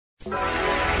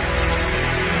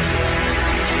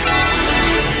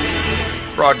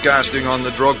Broadcasting on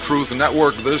the Drug Truth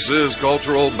Network, this is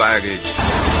Cultural Baggage.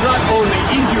 It's not only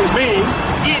inhumane,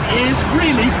 it is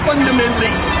really fundamentally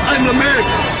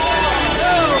un-American.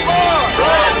 Drug war!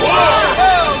 Drug war!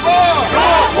 Drug war!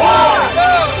 Drug war!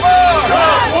 Drug war!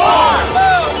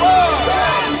 Drug war!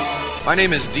 My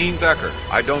name is Dean Becker.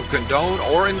 I don't condone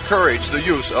or encourage the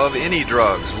use of any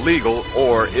drugs, legal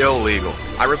or illegal.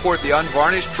 I report the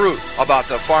unvarnished truth about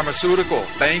the pharmaceutical,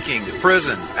 banking,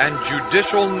 prison, and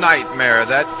judicial nightmare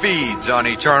that feeds on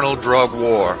eternal drug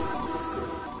war.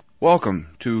 Welcome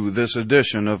to this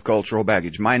edition of Cultural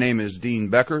Baggage. My name is Dean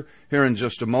Becker. Here in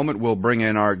just a moment, we'll bring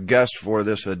in our guest for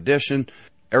this edition,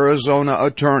 Arizona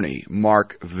attorney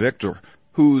Mark Victor,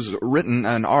 who's written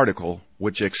an article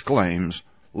which exclaims,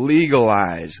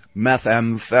 "Legalize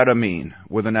methamphetamine,"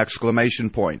 with an exclamation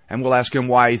point, and we'll ask him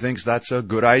why he thinks that's a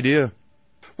good idea.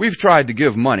 We've tried to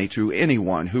give money to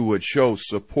anyone who would show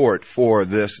support for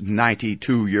this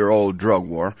 92-year-old drug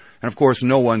war, and of course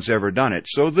no one's ever done it.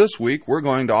 So this week we're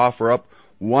going to offer up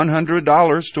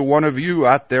 $100 to one of you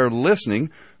out there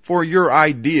listening for your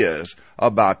ideas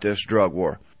about this drug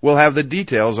war. We'll have the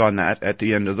details on that at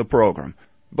the end of the program.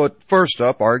 But first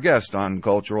up, our guest on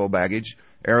Cultural Baggage,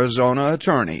 Arizona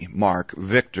attorney Mark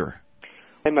Victor.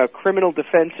 I'm a criminal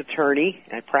defense attorney.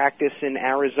 I practice in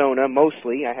Arizona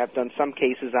mostly. I have done some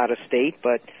cases out of state,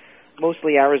 but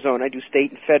mostly Arizona. I do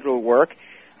state and federal work.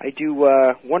 I do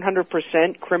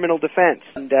 100% criminal defense,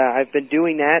 and I've been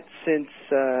doing that since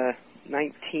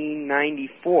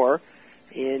 1994,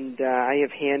 and I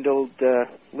have handled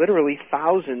literally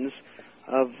thousands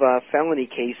of felony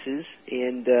cases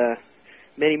and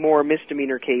many more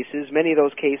misdemeanor cases. Many of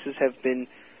those cases have been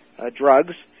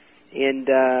drugs, and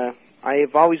I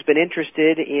have always been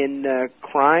interested in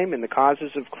crime and the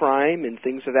causes of crime and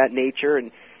things of that nature.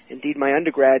 And indeed, my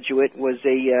undergraduate was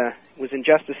in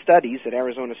justice studies at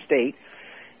Arizona State.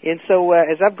 And so,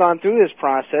 as I've gone through this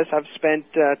process, I've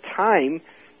spent time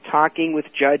talking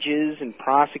with judges and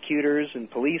prosecutors and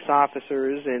police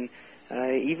officers and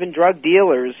even drug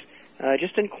dealers,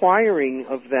 just inquiring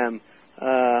of them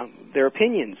their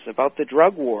opinions about the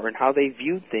drug war and how they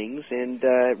viewed things. And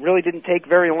it really didn't take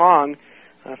very long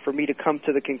for me to come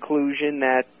to the conclusion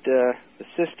that the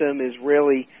system is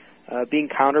really being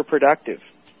counterproductive.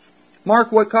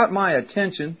 Mark, what caught my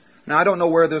attention, now I don't know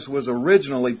where this was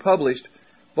originally published,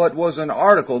 but was an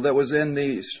article that was in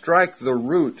the Strike the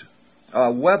Root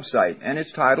website, and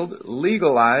it's titled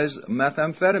Legalize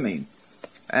Methamphetamine.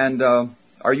 And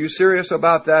are you serious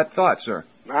about that thought, sir?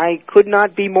 I could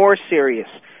not be more serious.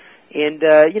 And,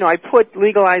 I put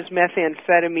legalize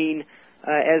methamphetamine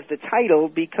as the title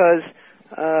because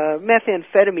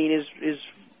methamphetamine is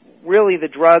really the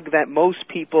drug that most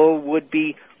people would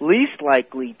be least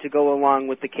likely to go along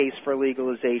with the case for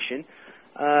legalization.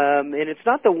 And it's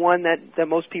not the one that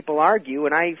most people argue,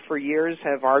 and I, for years,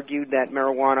 have argued that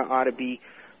marijuana ought to be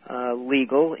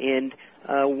legal. And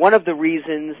one of the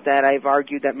reasons that I've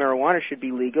argued that marijuana should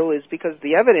be legal is because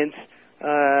the evidence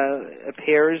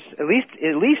appears, at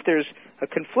least there's a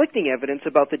conflicting evidence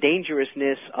about the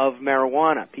dangerousness of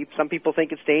marijuana. Some people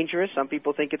think it's dangerous, some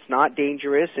people think it's not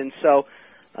dangerous, and so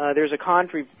there's a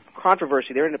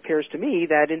controversy there, and it appears to me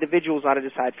that individuals ought to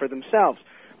decide for themselves.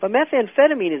 But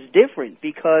methamphetamine is different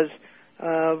because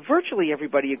virtually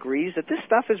everybody agrees that this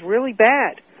stuff is really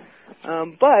bad.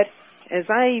 But as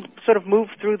I sort of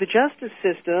moved through the justice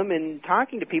system and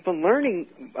talking to people and learning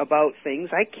about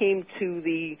things, I came to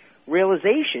the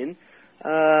realization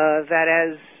that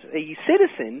as a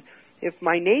citizen, if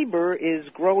my neighbor is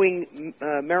growing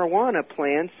marijuana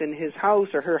plants in his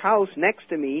house or her house next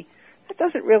to me, that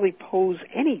doesn't really pose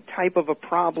any type of a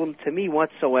problem to me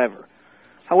whatsoever.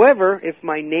 However, if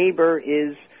my neighbor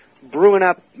is brewing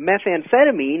up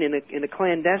methamphetamine in a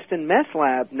clandestine meth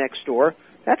lab next door,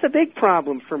 that's a big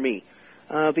problem for me.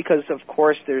 Because, of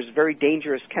course, there's very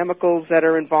dangerous chemicals that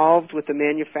are involved with the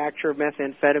manufacture of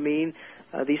methamphetamine.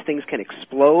 These things can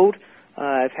explode.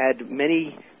 I've had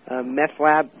many meth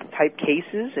lab type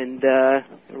cases, and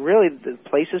really the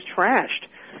place is trashed.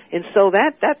 And so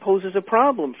that poses a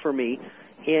problem for me.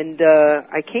 And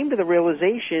I came to the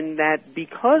realization that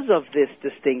because of this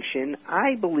distinction,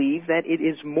 I believe that it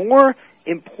is more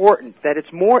important, that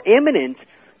it's more imminent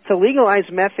to legalize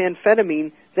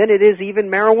methamphetamine than it is even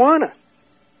marijuana,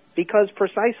 because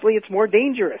precisely it's more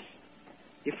dangerous.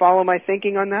 You follow my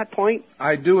thinking on that point?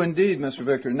 I do indeed, Mr.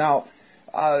 Victor. Now,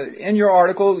 in your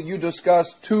article, you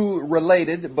discuss two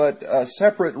related but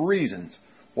separate reasons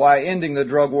why ending the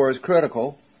drug war is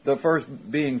critical, the first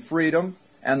being freedom,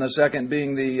 and the second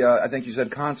being the, I think you said,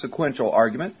 consequential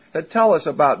argument. Tell us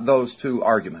about those two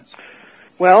arguments.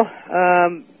 Well,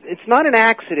 it's not an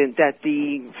accident that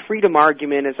the freedom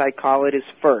argument, as I call it, is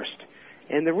first.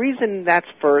 And the reason that's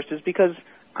first is because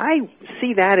I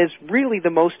see that as really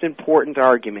the most important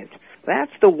argument.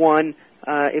 That's the one,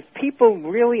 if people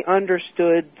really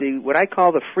understood what I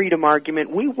call the freedom argument,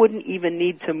 we wouldn't even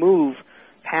need to move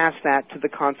past that to the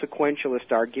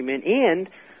consequentialist argument, and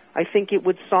I think it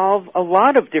would solve a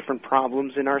lot of different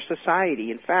problems in our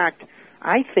society. In fact,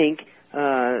 I think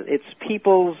it's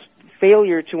people's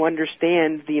failure to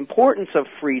understand the importance of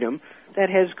freedom that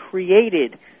has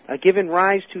given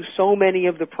rise to so many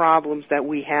of the problems that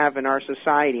we have in our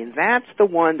society. And that's the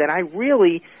one that I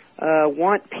really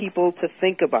want people to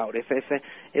think about.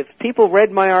 If people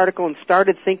read my article and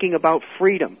started thinking about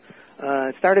freedom,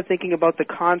 started thinking about the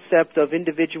concept of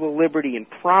individual liberty and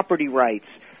property rights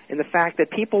and the fact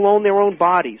that people own their own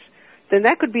bodies, then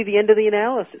that could be the end of the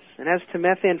analysis. And as to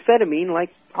methamphetamine,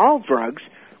 like all drugs,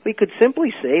 we could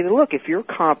simply say that, look, if you're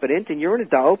competent and you're an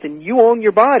adult and you own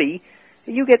your body,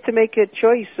 you get to make a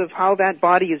choice of how that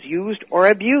body is used or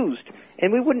abused.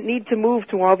 And we wouldn't need to move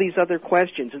to all these other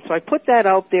questions. And so I put that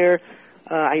out there.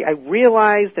 I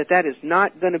realize that is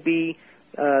not going to be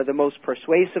the most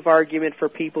persuasive argument for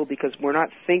people because we're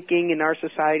not thinking in our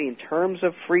society in terms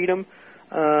of freedom.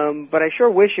 But I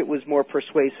sure wish it was more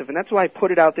persuasive, and that's why I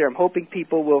put it out there. I'm hoping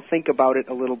people will think about it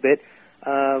a little bit.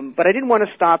 But I didn't want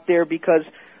to stop there because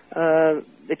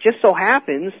it just so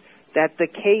happens that the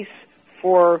case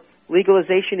for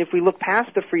legalization, if we look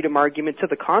past the freedom argument to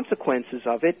the consequences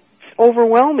of it, it's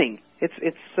overwhelming.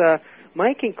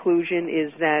 My conclusion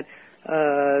is that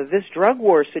this drug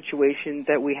war situation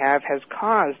that we have has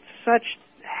caused such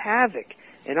havoc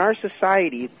in our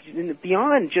society,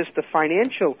 beyond just the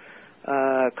financial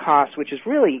cost, which is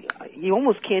really, you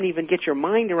almost can't even get your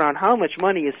mind around how much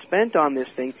money is spent on this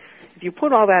thing. If you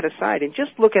put all that aside and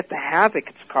just look at the havoc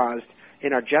it's caused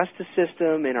in our justice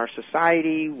system, in our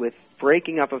society, with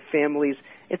breaking up of families,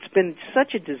 it's been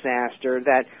such a disaster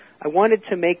that I wanted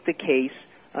to make the case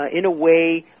in a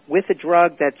way with a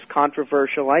drug that's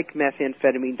controversial like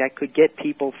methamphetamine that could get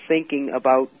people thinking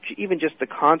about even just the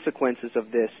consequences of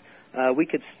this. We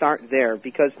could start there,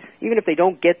 because even if they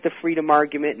don't get the freedom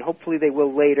argument, and hopefully they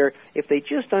will later, if they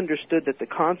just understood that the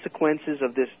consequences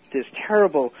of this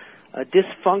terrible,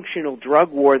 dysfunctional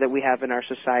drug war that we have in our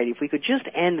society, if we could just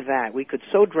end that, we could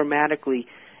so dramatically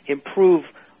improve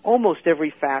almost every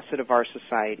facet of our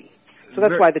society. So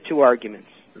that's why the two arguments.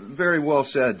 Very well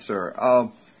said, sir.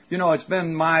 It's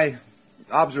been my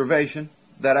observation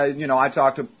that I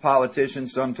talk to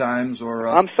politicians sometimes, or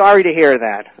I'm sorry to hear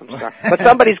that. I'm sorry, but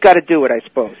somebody's got to do it, I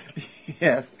suppose.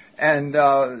 Yes, and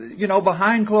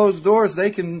behind closed doors,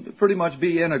 they can pretty much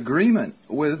be in agreement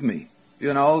with me.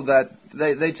 That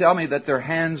they tell me that their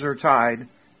hands are tied,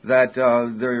 that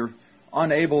they're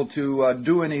unable to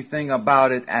do anything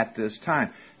about it at this time.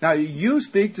 Now, you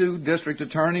speak to district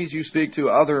attorneys, you speak to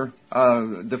other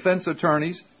defense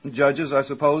attorneys, judges, I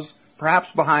suppose,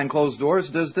 perhaps behind closed doors.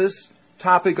 Does this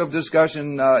topic of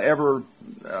discussion ever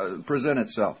present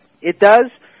itself? It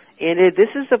does, and this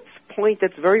is a point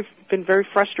that's been very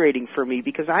frustrating for me,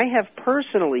 because I have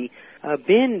personally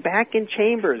been back in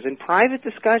chambers in private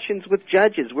discussions with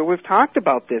judges where we've talked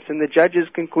about this, and the judges'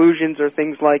 conclusions are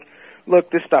things like, look,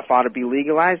 this stuff ought to be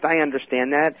legalized. I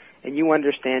understand that, and you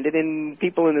understand it, and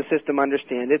people in the system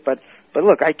understand it, but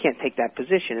look, I can't take that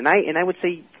position. And I would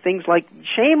say things like,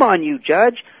 shame on you,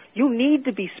 Judge. You need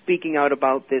to be speaking out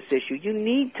about this issue. You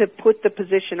need to put the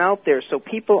position out there so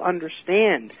people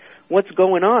understand what's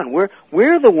going on.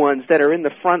 We're the ones that are in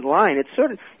the front line. It's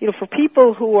sort of, for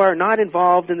people who are not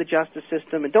involved in the justice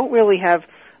system and don't really have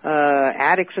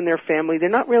addicts in their family, they're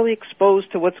not really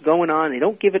exposed to what's going on. They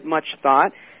don't give it much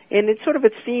thought. And it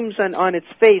seems on its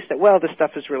face that, well, this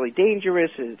stuff is really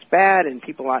dangerous, and it's bad, and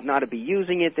people ought not to be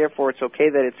using it, therefore it's okay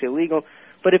that it's illegal.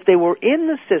 But if they were in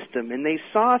the system and they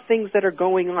saw things that are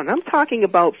going on, I'm talking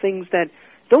about things that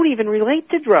don't even relate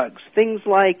to drugs, things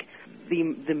like the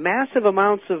massive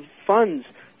amounts of funds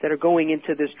that are going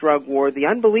into this drug war, the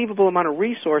unbelievable amount of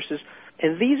resources,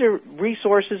 and these are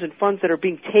resources and funds that are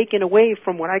being taken away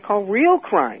from what I call real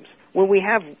crimes. When we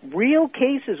have real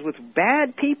cases with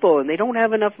bad people and they don't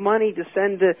have enough money to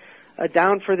send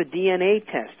down for the DNA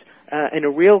test in a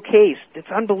real case,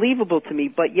 it's unbelievable to me.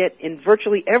 But yet in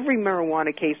virtually every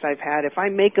marijuana case I've had, if I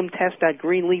make them test that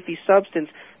green leafy substance,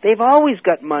 they've always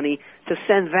got money to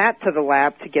send that to the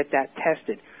lab to get that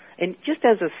tested. And just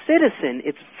as a citizen,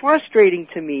 it's frustrating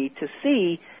to me to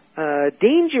see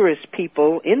dangerous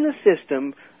people in the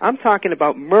system. I'm talking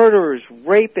about murderers,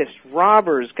 rapists,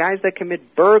 robbers, guys that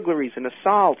commit burglaries and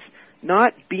assaults,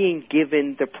 not being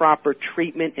given the proper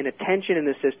treatment and attention in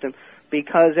the system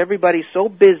because everybody's so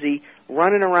busy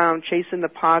running around chasing the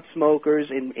pot smokers,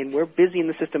 and we're busy in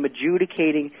the system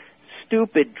adjudicating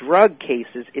stupid drug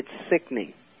cases. It's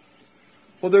sickening.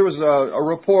 Well, there was a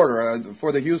reporter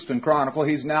for the Houston Chronicle.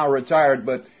 He's now retired,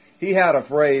 but he had a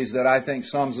phrase that I think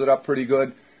sums it up pretty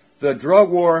good. The drug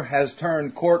war has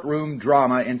turned courtroom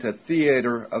drama into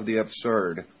theater of the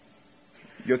absurd.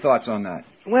 Your thoughts on that?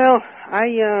 Well,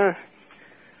 I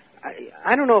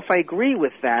don't know if I agree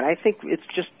with that. I think it's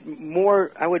just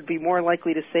more, I would be more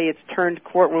likely to say it's turned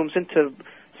courtrooms into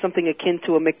something akin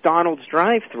to a McDonald's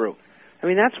drive-thru. I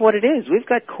mean, that's what it is. We've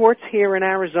got courts here in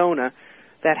Arizona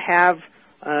that have,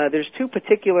 there's two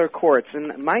particular courts,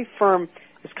 and my firm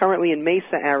is currently in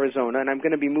Mesa, Arizona, and I'm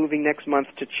going to be moving next month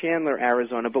to Chandler,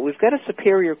 Arizona, but we've got a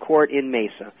superior court in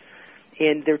Mesa,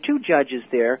 and there are two judges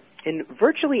there, and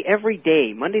virtually every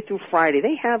day, Monday through Friday,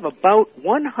 they have about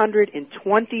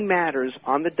 120 matters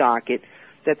on the docket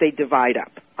that they divide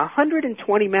up.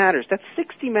 120 matters. That's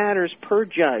 60 matters per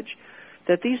judge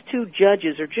that these two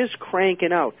judges are just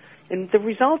cranking out. And the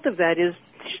result of that is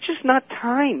there's just not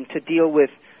time to deal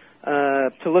with,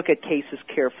 to look at cases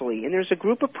carefully. And there's a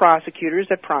group of prosecutors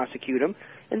that prosecute them,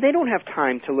 and they don't have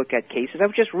time to look at cases. I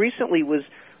just recently was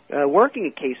working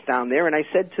a case down there, and I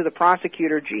said to the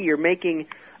prosecutor, gee, you're making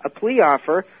a plea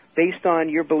offer based on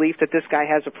your belief that this guy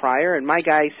has a prior, and my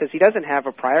guy says he doesn't have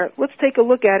a prior. Let's take a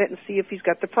look at it and see if he's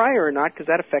got the prior or not, because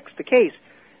that affects the case.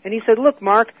 And he said, look,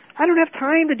 Mark, I don't have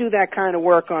time to do that kind of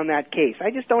work on that case.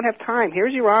 I just don't have time.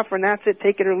 Here's your offer, and that's it.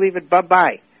 Take it or leave it.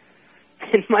 Bye-bye.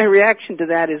 And my reaction to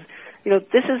that is,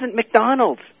 this isn't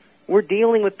McDonald's. We're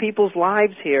dealing with people's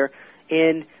lives here,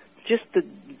 and just the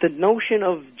notion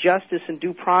of justice and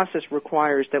due process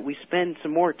requires that we spend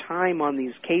some more time on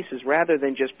these cases rather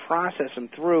than just process them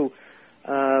through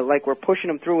like we're pushing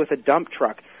them through with a dump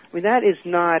truck. I mean, that is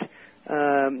not,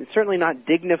 it's certainly not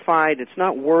dignified. It's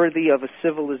not worthy of a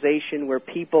civilization where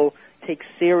people take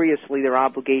seriously their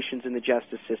obligations in the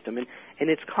justice system. And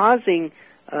it's causing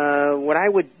what I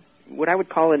would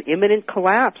call an imminent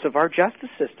collapse of our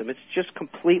justice system. It's just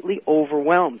completely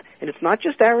overwhelmed. And it's not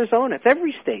just Arizona. It's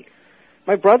every state.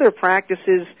 My brother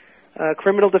practices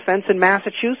criminal defense in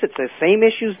Massachusetts. There's same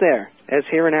issues there as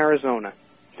here in Arizona.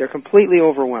 They're completely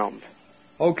overwhelmed.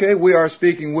 Okay, we are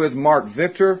speaking with Mark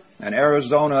Victor, an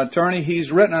Arizona attorney.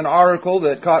 He's written an article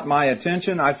that caught my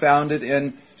attention. I found it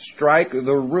in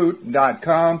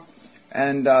StrikeTheRoot.com,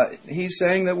 and he's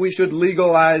saying that we should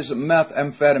legalize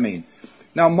methamphetamine.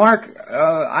 Now, Mark,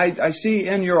 I see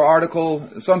in your article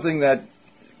something that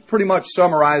pretty much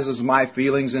summarizes my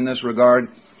feelings in this regard,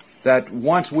 that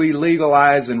once we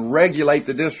legalize and regulate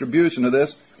the distribution of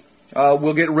this,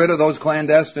 we'll get rid of those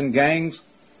clandestine gangs.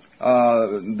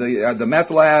 The meth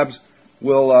labs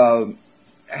will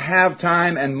have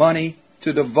time and money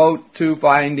to devote to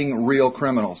finding real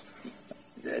criminals.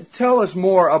 Tell us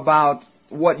more about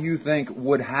what you think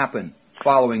would happen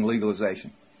following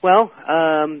legalization. Well,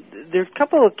 there's a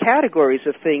couple of categories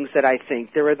of things that I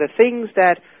think. There are the things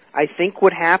that I think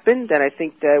would happen, that I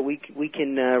think that we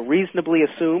can reasonably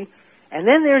assume. And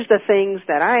then there's the things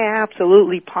that I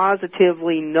absolutely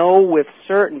positively know with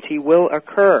certainty will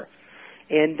occur.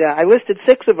 And I listed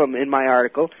 6 of them in my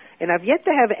article, and I've yet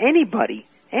to have anybody,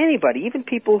 even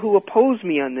people who oppose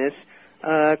me on this,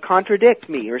 contradict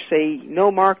me or say,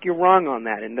 no, Mark, you're wrong on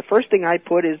that. And the first thing I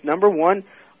put is, number 1,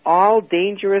 all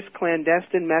dangerous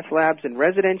clandestine meth labs in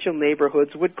residential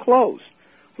neighborhoods would close.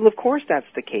 Well, of course that's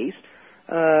the case.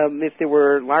 If there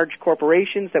were large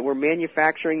corporations that were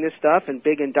manufacturing this stuff in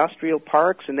big industrial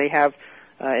parks and they have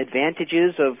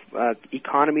advantages of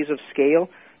economies of scale,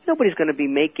 nobody's going to be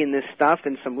making this stuff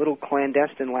in some little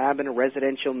clandestine lab in a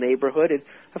residential neighborhood. And,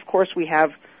 of course, we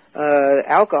have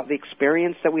alcohol. The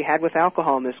experience that we had with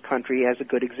alcohol in this country as a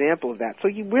good example of that. So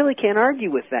you really can't argue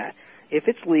with that. If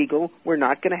it's legal, we're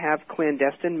not going to have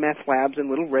clandestine meth labs in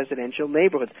little residential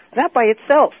neighborhoods. That by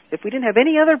itself, if we didn't have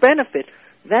any other benefit,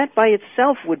 that by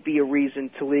itself would be a reason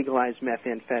to legalize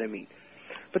methamphetamine.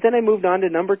 But then I moved on to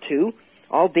number 2.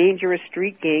 All dangerous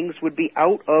street gangs would be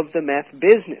out of the meth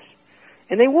business.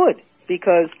 And they would,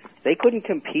 because they couldn't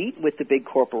compete with the big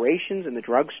corporations and the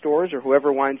drugstores or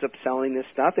whoever winds up selling this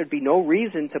stuff. There'd be no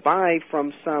reason to buy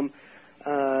from some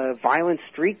violent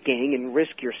street gang and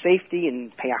risk your safety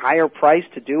and pay a higher price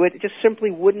to do it. It just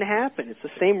simply wouldn't happen. It's the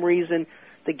same reason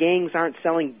the gangs aren't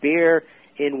selling beer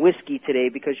and whiskey today,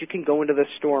 because you can go into the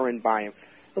store and buy them.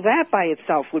 Well, that by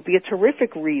itself would be a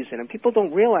terrific reason, and people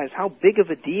don't realize how big of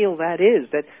a deal that is.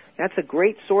 That's a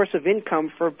great source of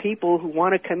income for people who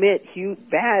want to commit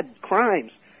bad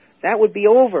crimes. That would be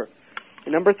over.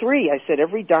 And number 3, I said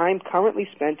every dime currently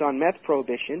spent on meth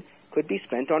prohibition could be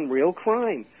spent on real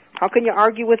crime. How can you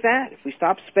argue with that? If we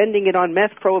stop spending it on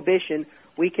meth prohibition,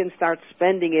 we can start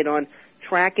spending it on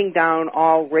tracking down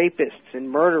all rapists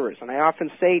and murderers. And I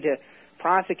often say to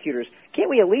prosecutors, can't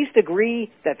we at least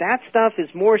agree that that stuff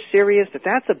is more serious, that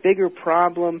that's a bigger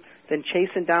problem than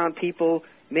chasing down people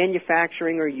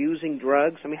manufacturing or using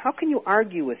drugs? I mean, how can you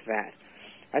argue with that?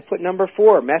 I put number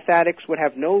 4, meth addicts would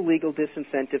have no legal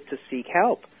disincentive to seek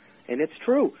help. And it's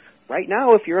true. Right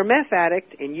now, if you're a meth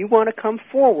addict and you want to come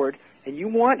forward and you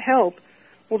want help,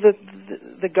 well,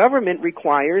 the government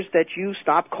requires that you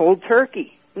stop cold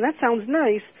turkey. And that sounds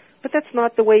nice, but that's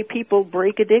not the way people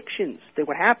break addictions. That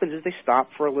what happens is they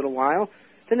stop for a little while,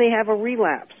 then they have a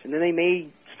relapse, and then they may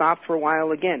stop for a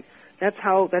while again.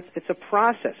 It's a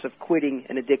process of quitting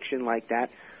an addiction like that.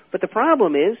 But the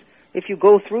problem is, if you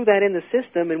go through that in the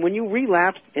system, and when you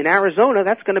relapse in Arizona,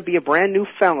 that's going to be a brand new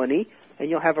felony, and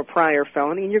you'll have a prior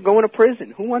felony, and you're going to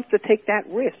prison. Who wants to take that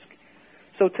risk?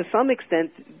 So to some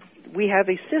extent, we have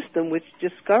a system which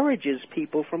discourages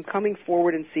people from coming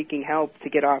forward and seeking help to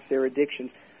get off their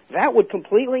addictions. That would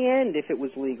completely end if it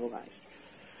was legalized.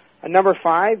 Number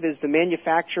 5 is the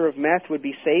manufacture of meth would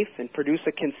be safe and produce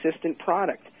a consistent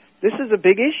product. This is a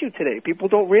big issue today. People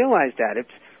don't realize that.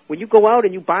 When you go out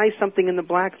and you buy something in the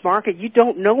black market, you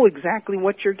don't know exactly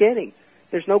what you're getting.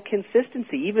 There's no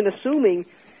consistency, even assuming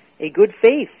a good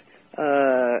faith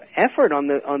effort on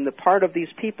the part of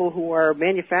these people who are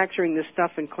manufacturing this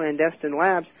stuff in clandestine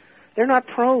labs. They're not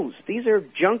pros. These are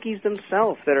junkies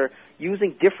themselves that are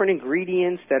using different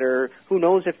ingredients that are, who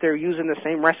knows if they're using the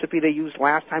same recipe they used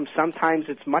last time. Sometimes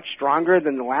it's much stronger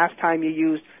than the last time you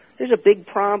used. There's a big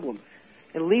problem.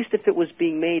 At least if it was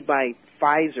being made by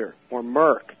Pfizer or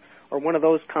Merck or one of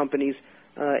those companies,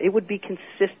 it would be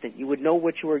consistent. You would know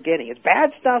what you were getting. It's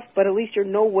bad stuff, but at least you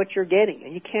know what you're getting,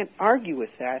 and you can't argue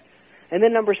with that. And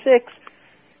then number 6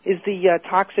 is the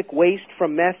toxic waste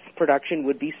from meth production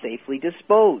would be safely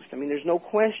disposed. I mean, there's no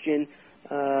question,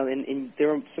 and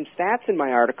there are some stats in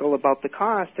my article about the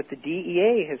cost that the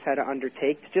DEA has had to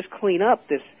undertake to just clean up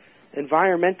this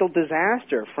environmental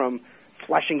disaster from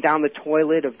flushing down the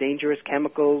toilet of dangerous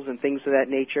chemicals and things of that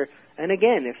nature. And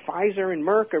again, if Pfizer and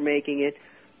Merck are making it,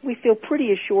 we feel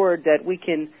pretty assured that we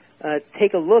can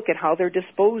take a look at how they're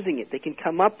disposing it. They can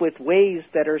come up with ways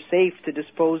that are safe to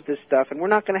dispose this stuff, and we're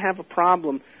not going to have a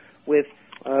problem with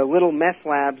little meth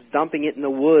labs dumping it in the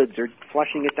woods or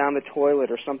flushing it down the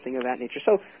toilet or something of that nature.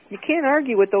 So you can't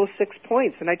argue with those 6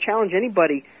 points, and I challenge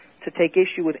anybody to take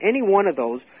issue with any one of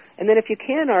those. And then if you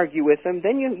can argue with them,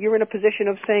 then you're in a position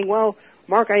of saying, well,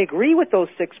 Mark, I agree with those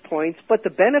 6 points, but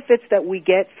the benefits that we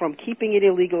get from keeping it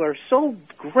illegal are so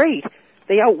great,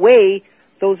 they outweigh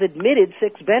those admitted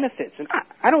 6 benefits. And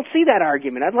I don't see that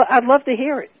argument. I'd love to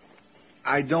hear it.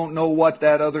 I don't know what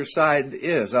that other side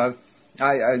is. I,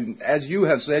 as you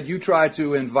have said, you try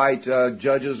to invite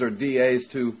judges or DAs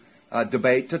to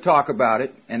debate, to talk about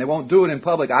it, and they won't do it in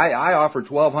public. I offer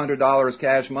 $1,200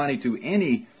 cash money to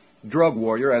any drug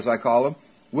warrior, as I call them,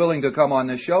 willing to come on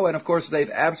this show, and of course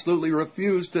they've absolutely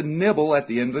refused to nibble at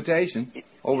the invitation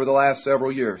over the last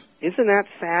several years. Isn't that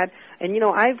sad? And you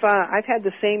know, I've had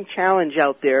the same challenge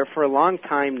out there for a long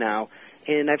time now,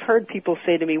 and I've heard people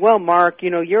say to me, well, Mark,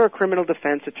 you know, you're a criminal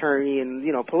defense attorney, and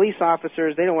you know, police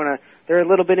officers, they're a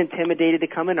little bit intimidated to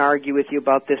come and argue with you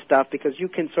about this stuff because you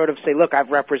can sort of say, look,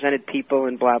 I've represented people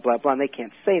and blah, blah, blah, and they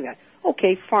can't say that.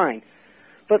 Okay, fine.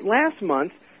 But last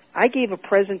month, I gave this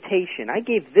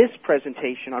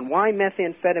presentation on why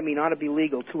methamphetamine ought to be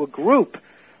legal to a group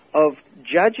of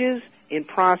judges and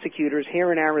prosecutors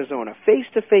here in Arizona,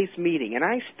 face-to-face meeting, and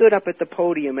I stood up at the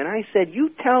podium and I said, you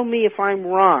tell me if I'm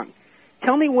wrong.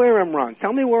 Tell me where I'm wrong.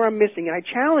 Tell me where I'm missing, and I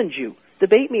challenge you.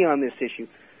 Debate me on this issue.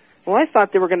 Well, I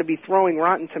thought they were going to be throwing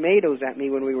rotten tomatoes at me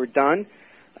when we were done,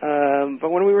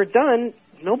 but when we were done,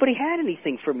 nobody had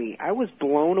anything for me. I was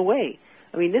blown away.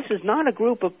 I mean, this is not a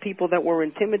group of people that were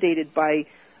intimidated by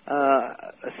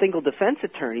a single defense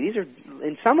attorney. These are,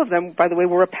 and some of them, by the way,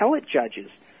 were appellate judges.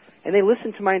 And they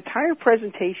listened to my entire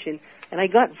presentation, and I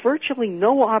got virtually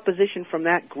no opposition from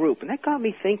that group. And that got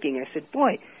me thinking. I said,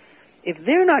 boy, if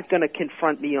they're not going to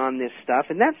confront me on this stuff,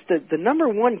 and that's the number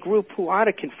one group who ought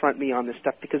to confront me on this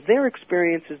stuff because their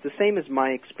experience is the same as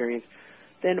my experience,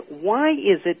 then why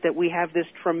is it that we have this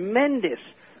tremendous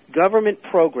government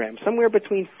program, somewhere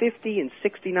between 50 and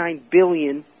 69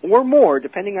 billion or more,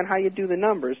 depending on how you do the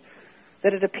numbers,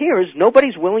 that it appears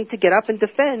nobody's willing to get up and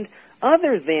defend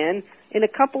other than in a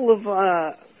couple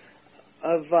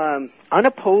of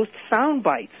unopposed sound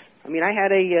bites. I mean, I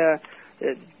had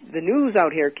the news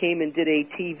out here came and did a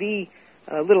TV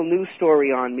little news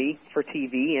story on me for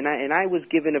TV, and I was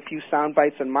given a few sound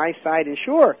bites on my side, and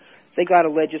sure, they got a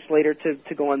legislator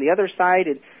to go on the other side,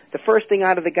 and the first thing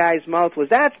out of the guy's mouth was,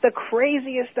 that's the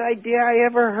craziest idea I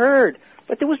ever heard.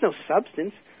 but there was no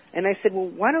substance. And I said, well,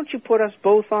 why don't you put us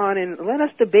both on and let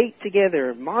us debate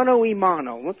together, mano y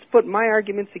mano. Let's put my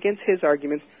arguments against his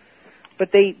arguments.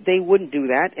 But they wouldn't do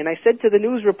that. And I said to the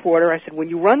news reporter, I said, when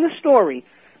you run the story,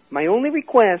 my only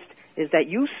request is that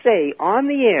you say on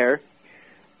the air,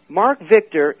 Mark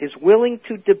Victor is willing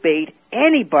to debate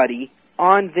anybody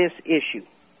on this issue.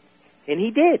 And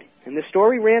he did. And the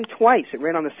story ran twice. It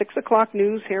ran on the 6 o'clock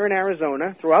news here in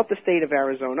Arizona, throughout the state of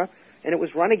Arizona, and it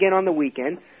was run again on the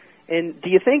weekend. And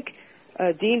do you think,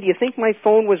 Dean, do you think my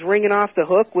phone was ringing off the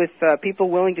hook with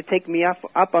people willing to take me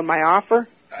up on my offer?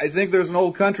 I think there's an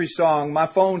old country song, my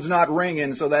phone's not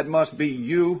ringing, so that must be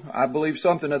you. I believe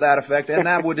something to that effect, and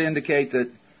that would indicate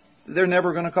that they're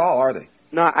never going to call, are they?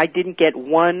 No, I didn't get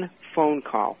one phone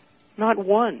call. Not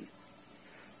one.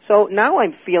 So now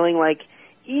I'm feeling like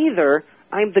either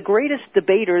I'm the greatest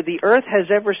debater the earth has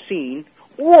ever seen,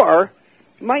 or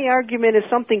my argument is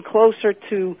something closer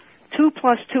to 2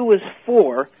 plus 2 is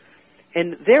 4,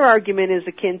 and their argument is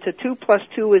akin to 2 plus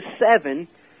 2 is 7,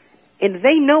 and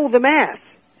they know the math.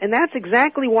 And that's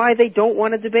exactly why they don't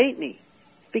want to debate me,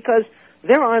 because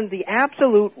they're on the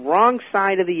absolute wrong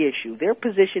side of the issue. Their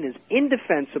position is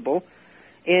indefensible,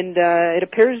 and it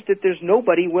appears that there's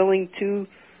nobody willing to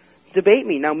debate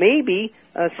me. Now, maybe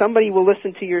somebody will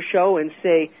listen to your show and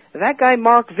say, that guy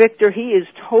Mark Victor, he is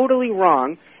totally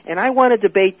wrong, and I want to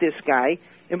debate this guy.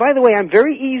 And by the way, I'm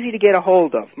very easy to get a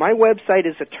hold of. My website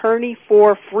is Attorney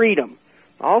for Freedom,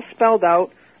 all spelled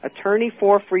out,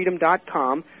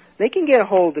 attorneyforfreedom.com. They can get a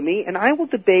hold of me, and I will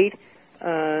debate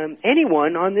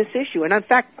anyone on this issue. And in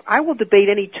fact, I will debate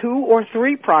any 2 or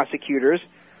 3 prosecutors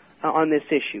on this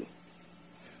issue.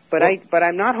 But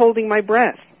I'm not holding my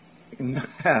breath.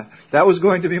 That was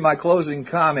going to be my closing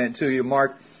comment to you,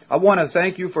 Mark. I want to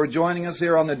thank you for joining us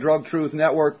here on the Drug Truth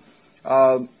Network.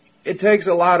 It takes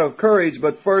a lot of courage,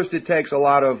 but first it takes a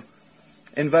lot of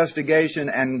investigation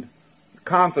and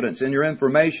confidence in your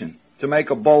information to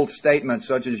make a bold statement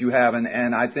such as you have,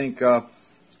 and I think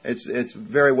it's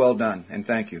very well done, and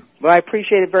thank you. Well, I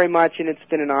appreciate it very much, and it's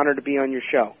been an honor to be on your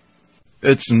show.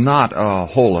 It's not a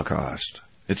Holocaust.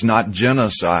 It's not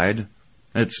genocide.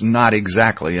 It's not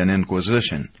exactly an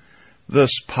inquisition.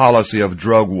 This policy of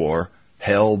drug war,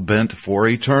 hell-bent for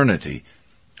eternity,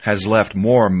 has left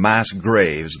more mass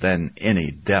graves than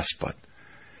any despot.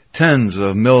 Tens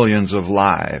of millions of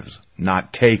lives,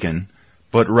 not taken,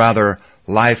 but rather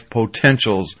life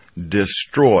potentials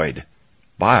destroyed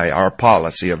by our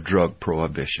policy of drug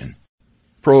prohibition.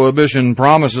 Prohibition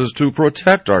promises to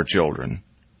protect our children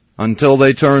until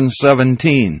they turn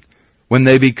 17, when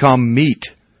they become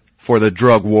meat for the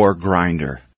drug war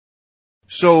grinder.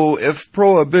 So if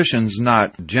prohibition's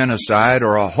not genocide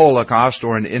or a Holocaust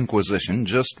or an inquisition,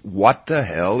 just what the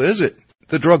hell is it?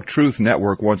 The Drug Truth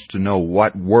Network wants to know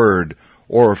what word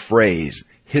or phrase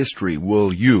history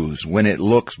will use when it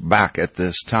looks back at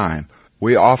this time.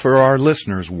 We offer our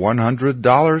listeners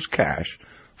 $100 cash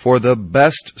for the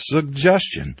best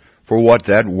suggestion for what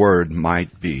that word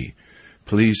might be.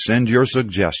 Please send your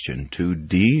suggestion to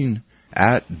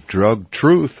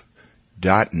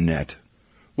dean@drugtruth.net.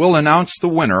 We'll announce the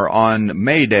winner on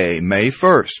May Day, May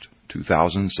 1st,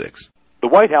 2006. The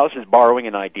White House is borrowing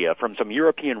an idea from some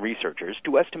European researchers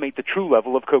to estimate the true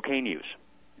level of cocaine use.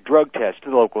 Drug test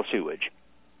the local sewage.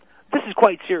 This is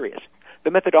quite serious. The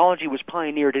methodology was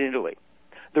pioneered in Italy.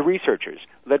 The researchers,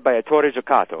 led by Ettore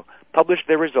Zuccato, published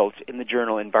their results in the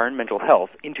journal Environmental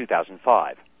Health in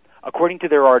 2005. According to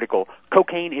their article,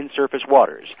 Cocaine in Surface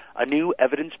Waters, a new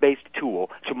evidence-based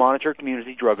tool to monitor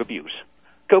community drug abuse.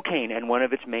 Cocaine and one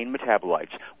of its main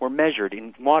metabolites were measured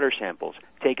in water samples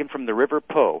taken from the River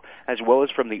Po, as well as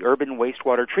from the urban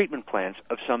wastewater treatment plants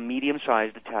of some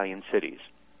medium-sized Italian cities.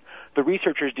 The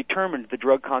researchers determined the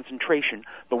drug concentration,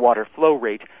 the water flow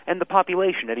rate, and the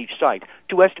population at each site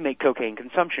to estimate cocaine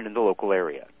consumption in the local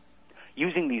area.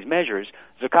 Using these measures,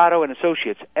 Zuccato and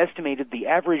Associates estimated the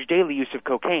average daily use of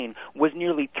cocaine was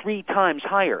nearly 3 times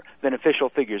higher than official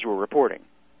figures were reporting.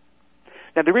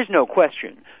 Now, there is no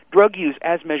question, drug use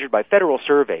as measured by federal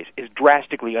surveys is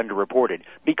drastically underreported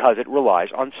because it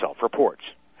relies on self-reports.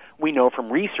 We know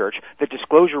from research that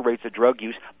disclosure rates of drug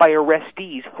use by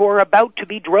arrestees who are about to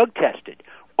be drug tested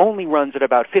only runs at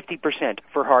about 50%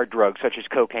 for hard drugs such as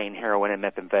cocaine, heroin, and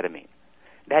methamphetamine.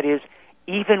 That is,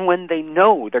 even when they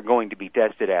know they're going to be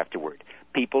tested afterward,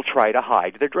 people try to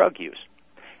hide their drug use.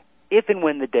 If and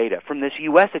when the data from this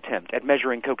U.S. attempt at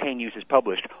measuring cocaine use is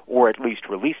published, or at least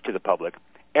released to the public,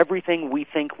 everything we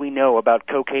think we know about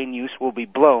cocaine use will be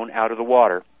blown out of the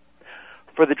water.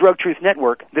 For the Drug Truth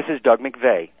Network, this is Doug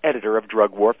McVeigh, editor of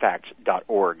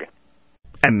DrugWarFacts.org.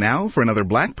 And now for another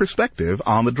black perspective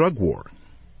on the drug war.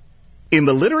 In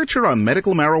the literature on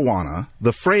medical marijuana,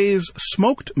 the phrase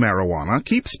smoked marijuana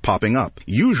keeps popping up,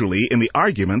 usually in the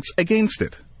arguments against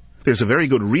it. There's a very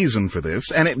good reason for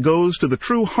this, and it goes to the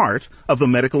true heart of the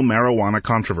medical marijuana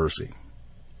controversy.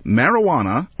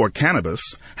 Marijuana, or cannabis,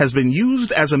 has been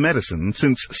used as a medicine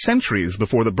since centuries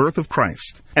before the birth of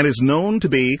Christ, and is known to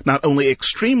be not only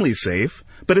extremely safe,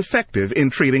 but effective in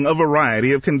treating a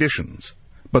variety of conditions.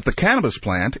 But the cannabis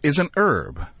plant is an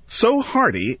herb, so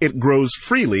hardy it grows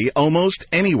freely almost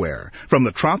anywhere, from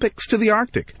the tropics to the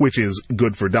Arctic, which is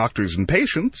good for doctors and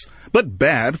patients, but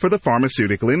bad for the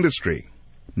pharmaceutical industry.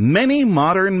 Many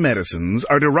modern medicines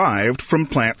are derived from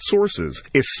plant sources,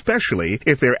 especially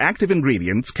if their active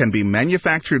ingredients can be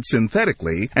manufactured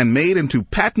synthetically and made into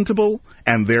patentable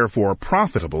and therefore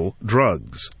profitable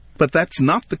drugs. But that's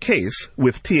not the case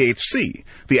with THC,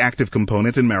 the active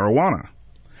component in marijuana.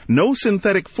 No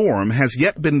synthetic form has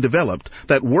yet been developed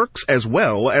that works as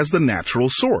well as the natural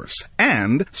source,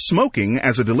 and smoking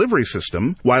as a delivery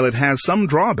system, while it has some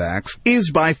drawbacks,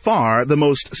 is by far the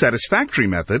most satisfactory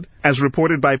method, as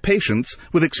reported by patients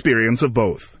with experience of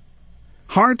both.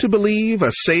 Hard to believe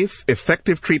a safe,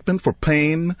 effective treatment for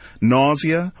pain,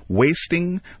 nausea,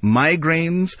 wasting,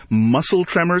 migraines, muscle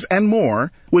tremors, and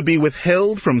more would be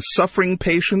withheld from suffering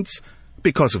patients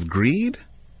because of greed?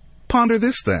 Ponder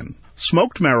this then.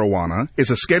 Smoked marijuana is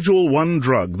a Schedule I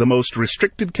drug, the most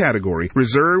restricted category,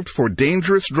 reserved for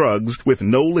dangerous drugs with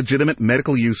no legitimate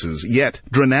medical uses. Yet,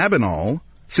 dronabinol,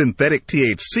 synthetic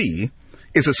THC,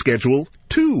 is a Schedule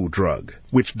II drug,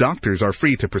 which doctors are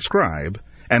free to prescribe,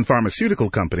 and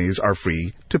pharmaceutical companies are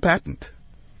free to patent.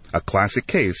 A classic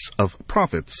case of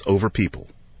profits over people.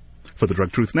 For the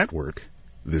Drug Truth Network,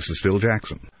 this is Phil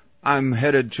Jackson. I'm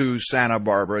headed to Santa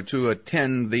Barbara to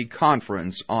attend the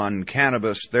conference on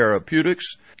cannabis therapeutics,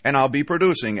 and I'll be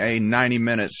producing a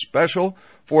 90-minute special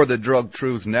for the Drug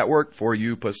Truth Network. For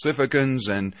you Pacificans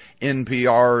and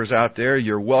NPRs out there,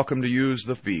 you're welcome to use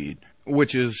the feed,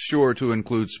 which is sure to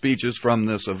include speeches from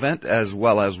this event as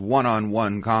well as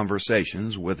one-on-one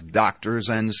conversations with doctors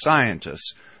and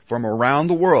scientists from around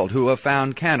the world who have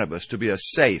found cannabis to be a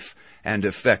safe and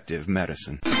effective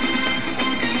medicine.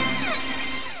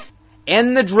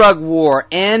 End the drug war.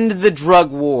 End the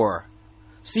drug war.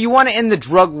 So you want to end the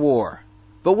drug war.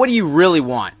 But what do you really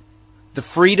want? The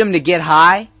freedom to get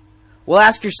high? Well,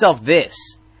 ask yourself this.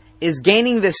 Is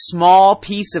gaining this small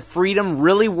piece of freedom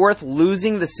really worth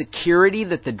losing the security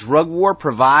that the drug war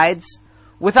provides?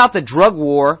 Without the drug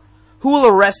war, who will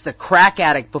arrest the crack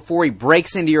addict before he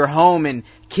breaks into your home and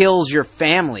kills your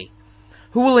family?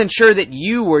 Who will ensure that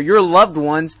you or your loved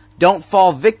ones don't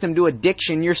fall victim to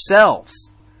addiction yourselves?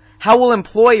 How will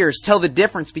employers tell the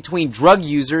difference between drug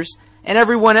users and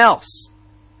everyone else?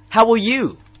 How will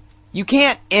you? You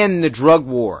can't end the drug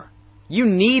war. You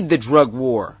need the drug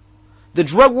war. The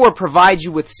drug war provides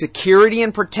you with security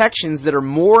and protections that are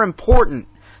more important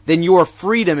than your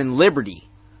freedom and liberty.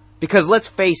 Because let's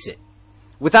face it,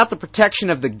 without the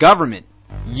protection of the government,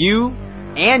 you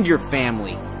and your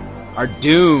family are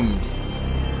doomed.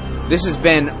 This has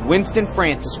been Winston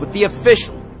Francis with the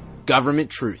official Government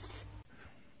Truth.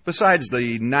 Besides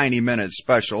the 90-minute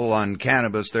special on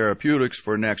cannabis therapeutics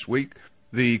for next week,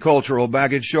 the Cultural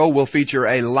Baggage Show will feature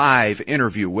a live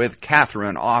interview with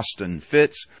Catherine Austin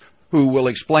Fitz, who will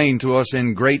explain to us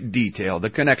in great detail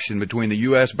the connection between the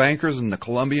U.S. bankers and the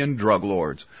Colombian drug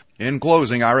lords. In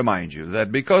closing, I remind you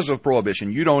that because of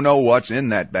Prohibition, you don't know what's in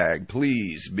that bag.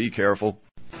 Please be careful.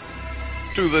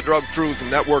 To the Drug Truth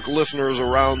Network listeners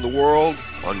around the world,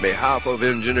 on behalf of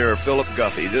Engineer Philip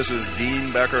Guffey, this is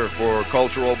Dean Becker for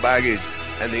Cultural Baggage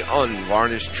and the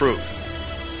Unvarnished Truth.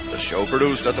 The show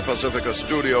produced at the Pacifica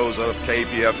Studios of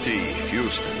KPFT,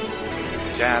 Houston.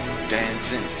 Tap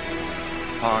dancing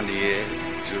on the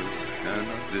edge of